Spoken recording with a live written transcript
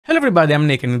Hello everybody, I'm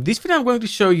Nick, and in this video I'm going to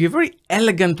show you a very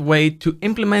elegant way to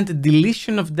implement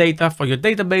deletion of data for your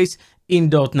database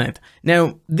in .NET.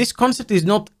 Now, this concept is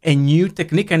not a new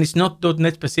technique and it's not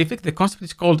 .NET specific. The concept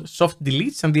is called soft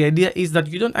deletes, and the idea is that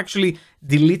you don't actually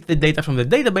delete the data from the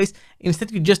database.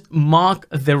 Instead, you just mark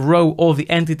the row or the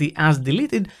entity as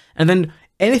deleted, and then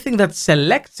anything that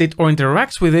selects it or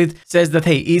interacts with it says that,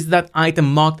 hey, is that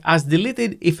item marked as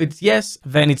deleted? If it's yes,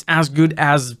 then it's as good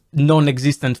as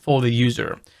non-existent for the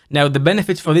user. Now, the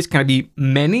benefits for this can be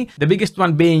many. The biggest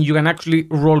one being you can actually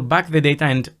roll back the data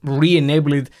and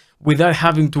re-enable it without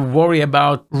having to worry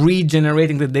about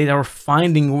regenerating the data or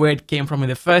finding where it came from in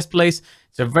the first place.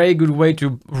 It's a very good way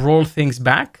to roll things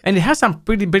back, and it has some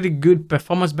pretty good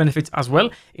performance benefits as well.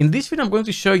 In this video, I'm going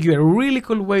to show you a really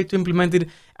cool way to implement it,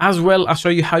 as well as show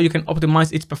you how you can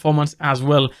optimize its performance as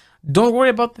well. Don't worry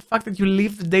about the fact that you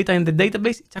leave the data in the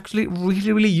database. It's actually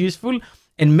really useful.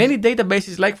 And many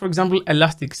databases, like for example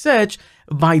Elasticsearch,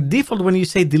 by default when you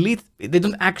say delete, they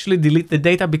don't actually delete the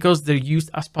data because they're used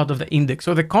as part of the index.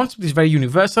 So the concept is very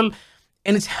universal,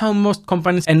 and it's how most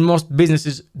companies and most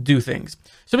businesses do things.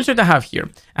 So here's what I have here.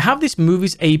 I have this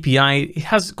movies API. It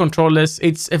has controllers.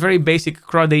 It's a very basic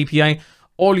CRUD API.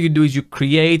 All you do is you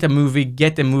create a movie,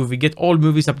 get all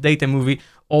movies, update a movie,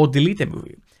 or delete a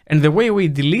movie. And the way we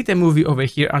delete a movie over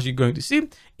here, as you're going to see,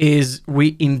 is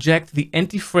we inject the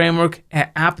NT-framework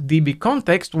app.db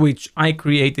context, which I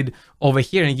created over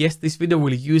here. And yes, this video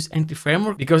will use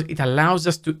NT-framework because it allows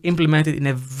us to implement it in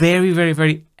a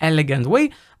very elegant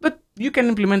way. But you can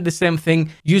implement the same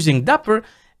thing using Dapper.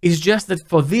 It's just that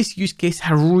for this use case,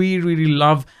 I really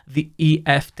love the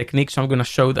EF technique, so I'm going to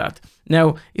show that.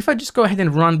 Now, if I just go ahead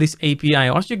and run this API,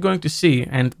 as you're going to see,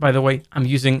 and by the way, I'm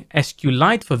using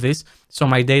SQLite for this, so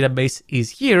my database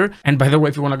is here. And by the way,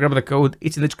 if you want to grab the code,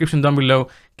 it's in the description down below.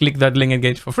 Click that link and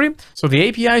get it for free. So the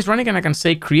API is running, and I can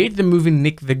say create the movie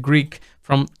Nick the Greek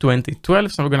from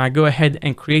 2012. So we're going to go ahead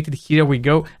and create it. Here we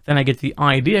go. Then I get the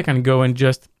ID. I can go and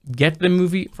just get the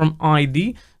movie from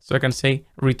ID. So I can say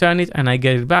return it and I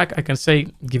get it back. I can say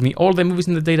give me all the movies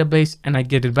in the database and I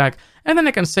get it back. And then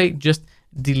I can say just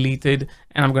deleted,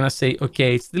 and I'm going to say,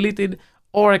 okay, it's deleted.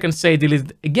 Or I can say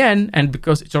delete again, and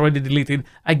because it's already deleted,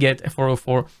 I get a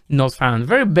 404 not found.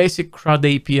 Very basic CRUD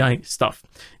API stuff.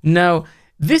 Now,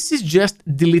 this is just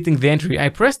deleting the entry. I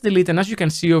press delete, and as you can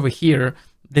see over here,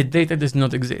 the data does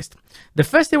not exist. The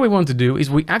first thing we want to do is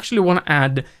we actually want to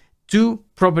add two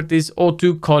properties or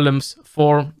two columns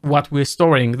for what we're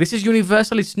storing. This is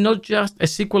universal. It's not just a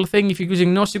SQL thing. If you're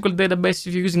using NoSQL database,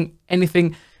 if you're using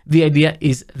anything, the idea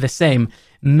is the same.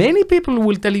 Many people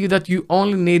will tell you that you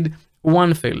only need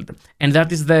one field, and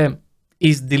that is the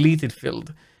is deleted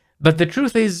field. But the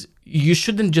truth is you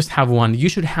shouldn't just have one, you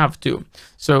should have two.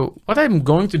 So what I'm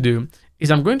going to do is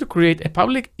I'm going to create a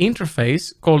public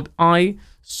interface called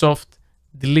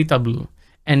iSoftDeletable,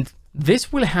 and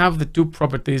this will have the two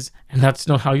properties, and that's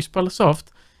not how you spell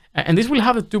soft. And this will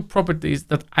have the two properties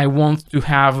that I want to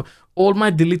have all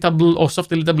my deletable or soft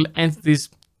deletable entities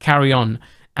carry on.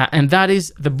 And that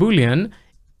is the Boolean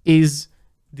is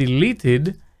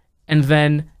deleted, and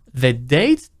then the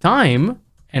date time,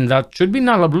 and that should be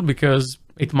nullable because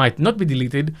it might not be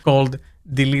deleted, called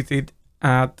deleted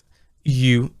at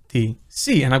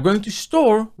UTC. And I'm going to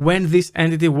store when this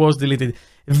entity was deleted.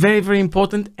 Very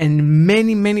important, and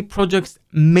many projects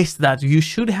miss that. You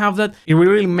should have that. It will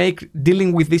really make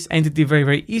dealing with this entity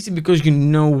very easy because you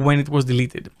know when it was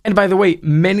deleted. And by the way,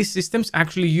 many systems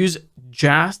actually use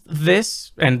just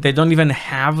this, and they don't even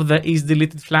have the is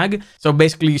deleted flag. So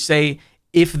basically you say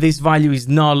if this value is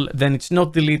null, then it's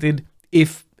not deleted.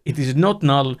 If it is not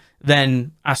null,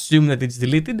 then assume that it's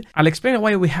deleted. I'll explain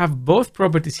why we have both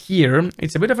properties here.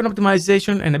 It's a bit of an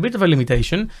optimization and a bit of a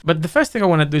limitation, but the first thing I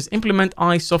want to do is implement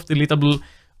iSoftDeletable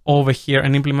over here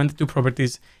and implement the two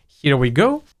properties. Here we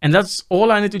go. And that's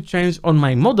all I need to change on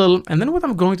my model. And then what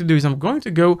I'm going to do is I'm going to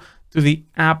go to the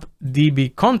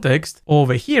app.db context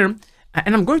over here,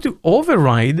 and I'm going to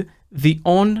override the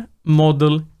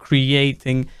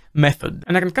onModelCreating method.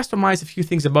 And I can customize a few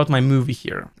things about my movie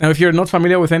here. Now, if you're not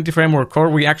familiar with NT-framework core,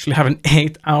 we actually have an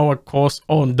 8-hour course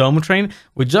on DomoTrain.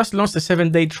 We just launched a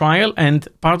 7-day trial, and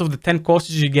part of the 10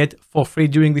 courses you get for free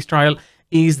during this trial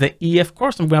is the EF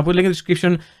course. I'm going to put a link in the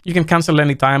description. You can cancel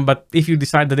anytime, but if you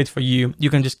decide that it's for you, you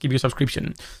can just keep your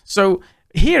subscription. So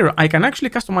here I can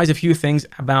actually customize a few things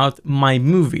about my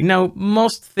movie. Now,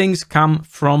 most things come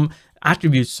from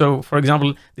attributes. So for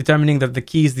example, determining that the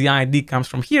key is the ID comes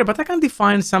from here, but I can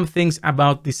define some things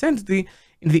about this entity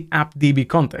in the AppDB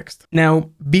context. Now,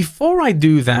 before I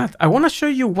do that, I want to show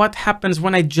you what happens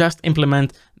when I just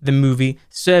implement the movie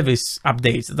service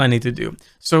updates that I need to do.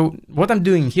 So what I'm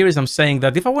doing here is I'm saying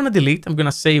that if I want to delete, I'm going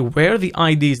to say where the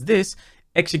ID is this,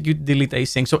 execute delete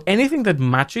async. So anything that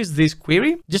matches this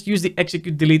query, just use the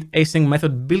execute delete async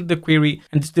method, build the query,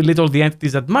 and just delete all the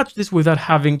entities that match this without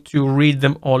having to read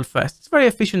them all first. It's a very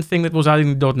efficient thing that was added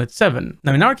in .NET 7.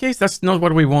 Now in our case, that's not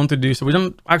what we want to do. So we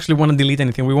don't actually want to delete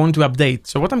anything. We want to update.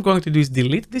 So what I'm going to do is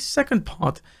delete this second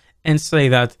part and say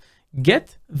that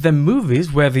get the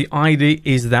movies where the ID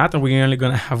is that, and we're only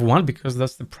going to have one because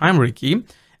that's the primary key,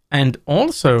 and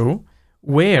also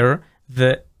where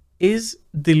the is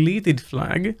deleted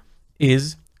flag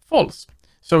is false.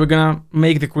 So we're gonna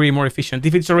make the query more efficient.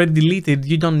 If it's already deleted,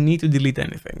 you don't need to delete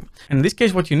anything. In this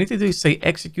case, what you need to do is say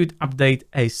execute update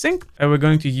async, and we're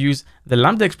going to use the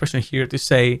lambda expression here to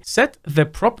say set the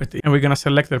property, and we're gonna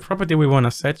select the property we wanna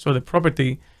set. So the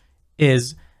property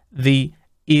is the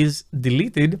is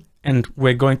deleted, and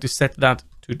we're going to set that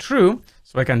to true.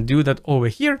 So I can do that over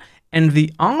here. And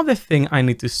the other thing I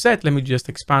need to set, let me just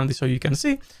expand this so you can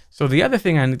see. So the other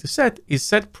thing I need to set is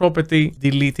set property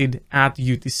deleted at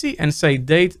UTC and say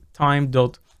date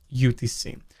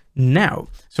time.utc. Now,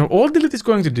 so all delete is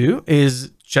going to do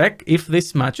is check if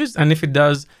this matches, and if it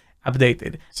does, update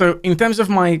it. So in terms of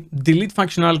my delete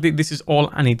functionality, this is all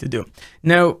I need to do.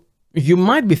 Now, you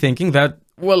might be thinking that,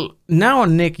 well, now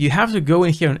Nick, you have to go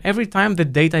in here and every time the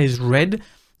data is read,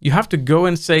 you have to go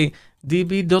and say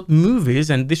db.movies,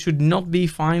 and this should not be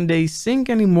find async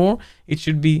anymore. It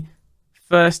should be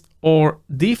first or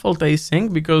default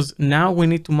async, because now we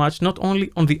need to match not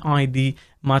only on the ID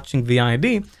matching the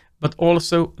ID, but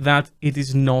also that it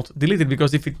is not deleted.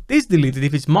 Because if it is deleted,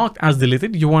 if it's marked as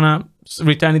deleted, you want to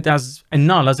return it as a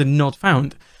null, as a not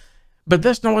found. But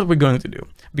that's not what we're going to do,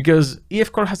 because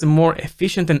EF Core has a more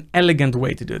efficient and elegant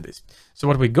way to do this. So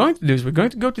what we're going to do is we're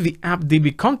going to go to the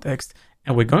AppDB context,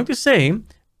 and we're going to say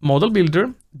model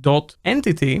builder dot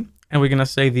entity, and we're going to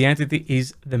say the entity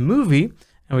is the movie,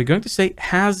 and we're going to say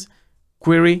has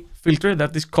query filter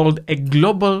that is called a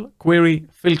global query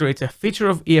filter. It's a feature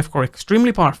of EF Core,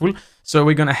 extremely powerful. So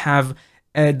we're going to have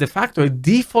de facto a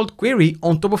default query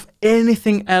on top of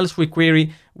anything else we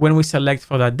query when we select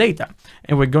for that data.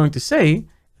 And we're going to say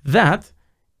that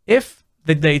if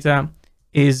the data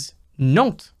is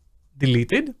not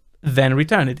deleted, then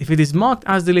return it. If it is marked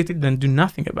as deleted, then do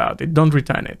nothing about it. Don't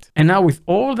return it. And now with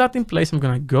all that in place, I'm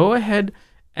going to go ahead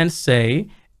and say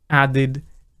added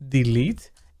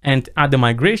delete and add the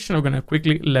migration. I'm going to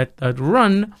quickly let that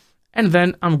run. And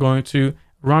then I'm going to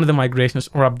run the migrations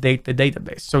or update the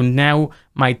database. So now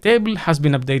my table has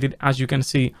been updated. As you can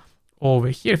see over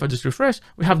here, if I just refresh,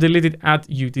 we have deleted at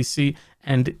UTC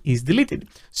and is deleted.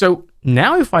 So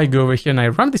now if I go over here and I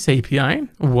run this API,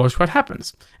 watch what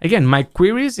happens. Again, my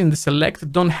queries in the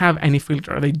select don't have any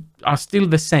filter. They are still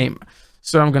the same.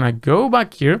 So I'm going to go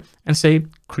back here and say,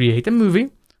 create a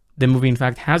movie. The movie, in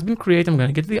fact, has been created. I'm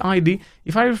going to get the ID.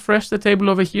 If I refresh the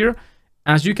table over here,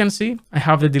 as you can see, I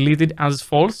have the deleted as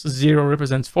false. 0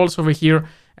 represents false over here,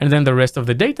 and then the rest of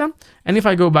the data. And if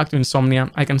I go back to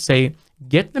Insomnia, I can say,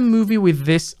 get the movie with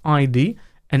this ID.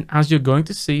 And as you're going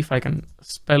to see, if I can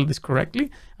spell this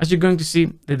correctly, as you're going to see,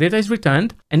 the data is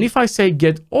returned. And if I say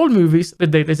get all movies, the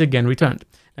data is again returned.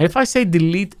 Now, if I say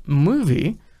delete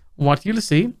movie, what you'll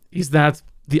see is that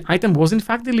the item was in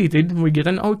fact deleted. We get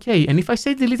an OK. And if I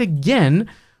say delete again,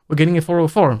 we're getting a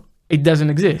 404. It doesn't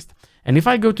exist. And if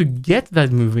I go to get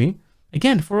that movie,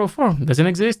 again, 404 doesn't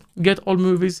exist. Get all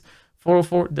movies,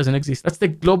 404 doesn't exist. That's the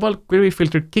global query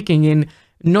filter kicking in,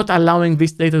 not allowing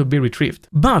this data to be retrieved.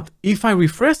 But if I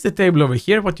refresh the table over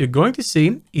here, what you're going to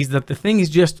see is that the thing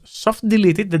is just soft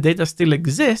deleted. The data still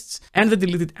exists, and the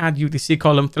deleted at UTC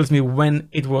column tells me when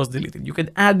it was deleted. You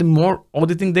can add more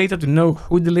auditing data to know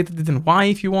who deleted it and why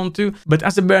if you want to, but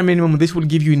as a bare minimum, this will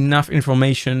give you enough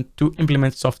information to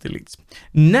implement soft deletes.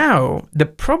 Now, the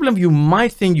problem you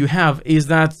might think you have is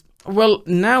that, well,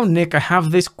 now, Nick, I have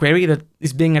this query that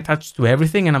is being attached to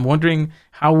everything, and I'm wondering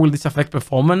how will this affect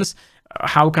performance?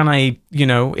 How can I,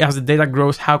 as the data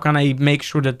grows, how can I make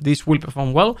sure that this will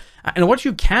perform well? And what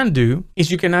you can do is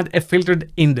you can add a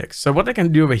filtered index. So what I can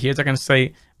do over here is I can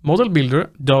say model builder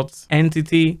dot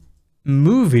entity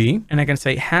movie, and I can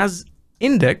say has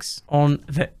index on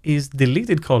the is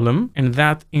deleted column, and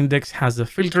that index has a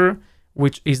filter,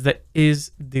 which is the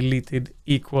is deleted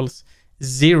equals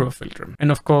 0 filter.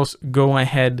 And of course, go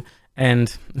ahead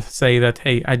and say that,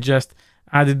 hey, I just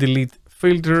added delete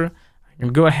filter.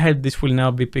 And go ahead, this will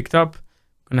now be picked up.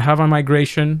 I'm gonna have a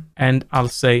migration, and I'll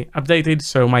say updated.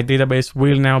 So my database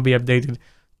will now be updated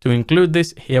to include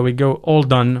this. Here we go, all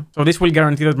done. So this will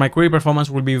guarantee that my query performance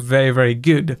will be very, very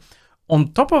good.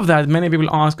 On top of that, many people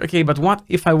ask, okay, but what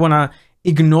if I want to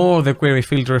ignore the query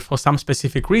filter for some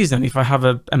specific reason? If I have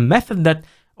a method that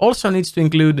also needs to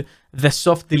include the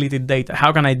soft deleted data,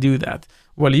 how can I do that?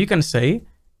 Well, you can say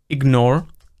ignore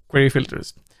query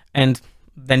filters, and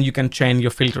then you can chain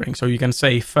your filtering. So you can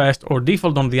say first or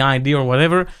default on the ID or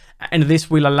whatever, and this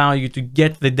will allow you to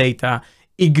get the data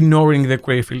ignoring the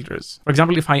query filters. For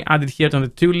example, if I add it here to the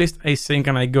to list async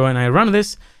and I go and I run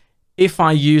this, if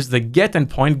I use the get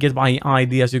endpoint, get by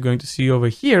ID, as you're going to see over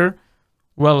here,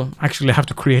 well, actually I have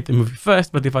to create the movie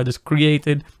first, but if I just create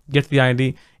it, get the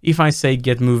ID, if I say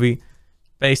get movie,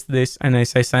 paste this, and I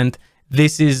say send,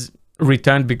 this is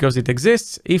returned because it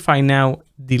exists. If I now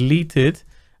delete it,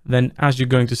 then as you're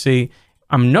going to see,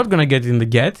 I'm not going to get it in the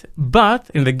get, but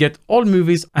in the get all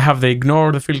movies, I have the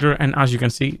ignore the filter, and as you can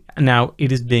see, now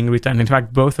it is being returned. In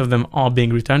fact, both of them are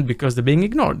being returned because they're being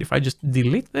ignored. If I just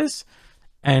delete this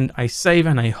and I save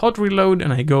and I hot reload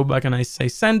and I go back and I say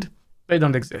send, they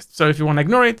don't exist. So if you want to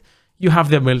ignore it, you have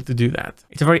the ability to do that.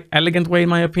 It's a very elegant way, in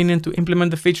my opinion, to implement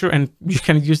the feature, and you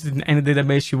can use it in any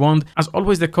database you want. As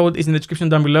always, the code is in the description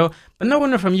down below, but now I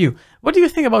wonder from you, what do you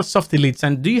think about soft deletes,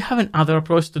 and do you have another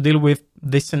approach to deal with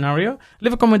this scenario?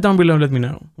 Leave a comment down below and let me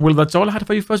know. Well, that's all I had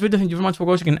for you for this video. Thank you very much for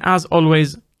watching, and as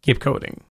always, keep coding.